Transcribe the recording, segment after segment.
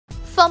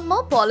For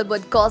more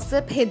Bollywood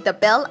gossip, hit the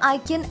bell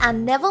icon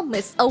and never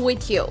miss a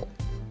video.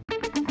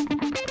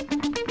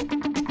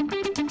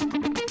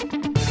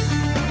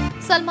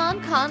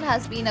 Salman Khan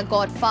has been a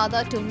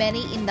godfather to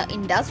many in the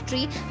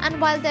industry,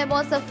 and while there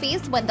was a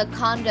phase when the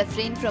Khan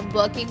refrained from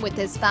working with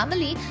his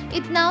family,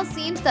 it now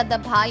seems that the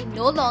bhai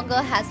no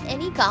longer has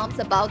any qualms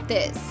about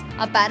this.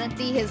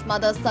 Apparently, his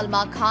mother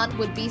Salma Khan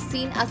would be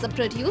seen as a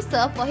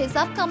producer for his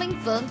upcoming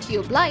film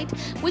Tube Light,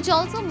 which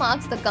also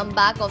marks the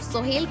comeback of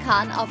Sohail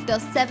Khan after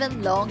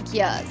 7 long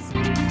years.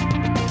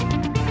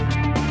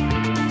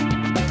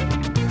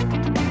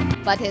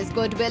 But his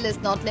goodwill is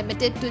not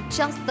limited to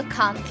just the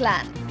Khan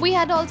clan. We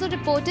had also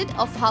reported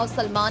of how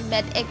Salman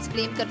met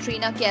ex-Flame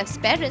Katrina Kaif's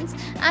parents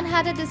and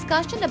had a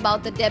discussion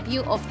about the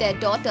debut of their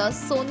daughters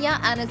Sonia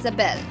and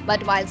Isabel.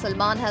 But while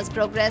Salman has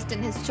progressed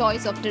in his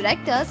choice of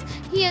directors,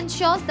 he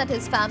ensures that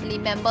his family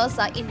members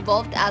are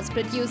involved as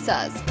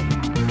producers.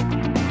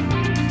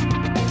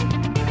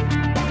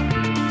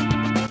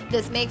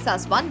 This makes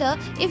us wonder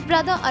if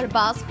brother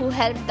Arbaz, who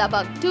helmed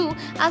Dabak 2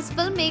 as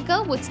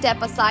filmmaker, would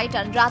step aside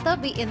and rather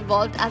be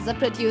involved as a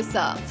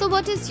producer. So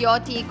what is your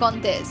take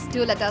on this?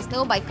 Do let us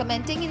know by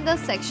commenting in the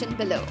section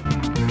below.